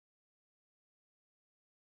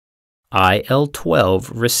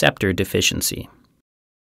IL12 receptor deficiency.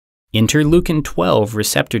 Interleukin-12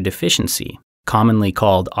 receptor deficiency, commonly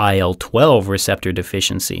called IL12 receptor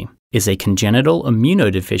deficiency, is a congenital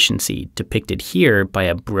immunodeficiency depicted here by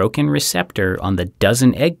a broken receptor on the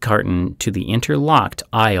dozen egg carton to the interlocked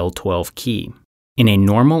IL12 key. In a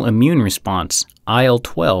normal immune response,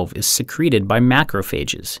 IL12 is secreted by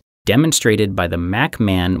macrophages, demonstrated by the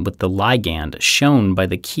MacMan with the ligand shown by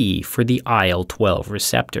the key for the IL12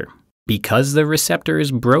 receptor. Because the receptor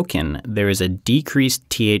is broken, there is a decreased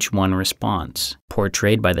Th1 response,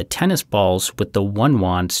 portrayed by the tennis balls with the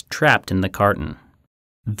 1-wands trapped in the carton.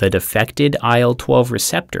 The defected IL12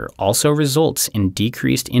 receptor also results in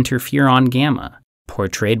decreased interferon gamma,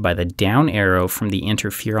 portrayed by the down arrow from the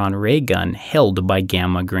interferon ray gun held by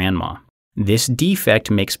gamma grandma. This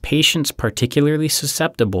defect makes patients particularly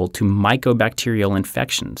susceptible to mycobacterial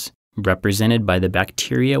infections, represented by the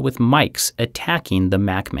bacteria with mics attacking the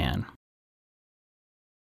MacMan.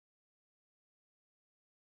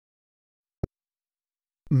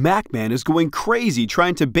 MacMan is going crazy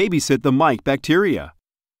trying to babysit the mic bacteria.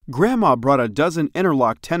 Grandma brought a dozen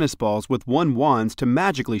interlocked tennis balls with 1-wands to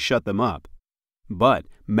magically shut them up. But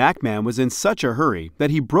MacMan was in such a hurry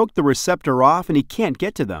that he broke the receptor off and he can't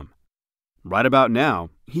get to them. Right about now,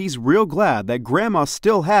 he's real glad that Grandma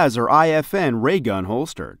still has her IFN ray gun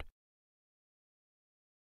holstered.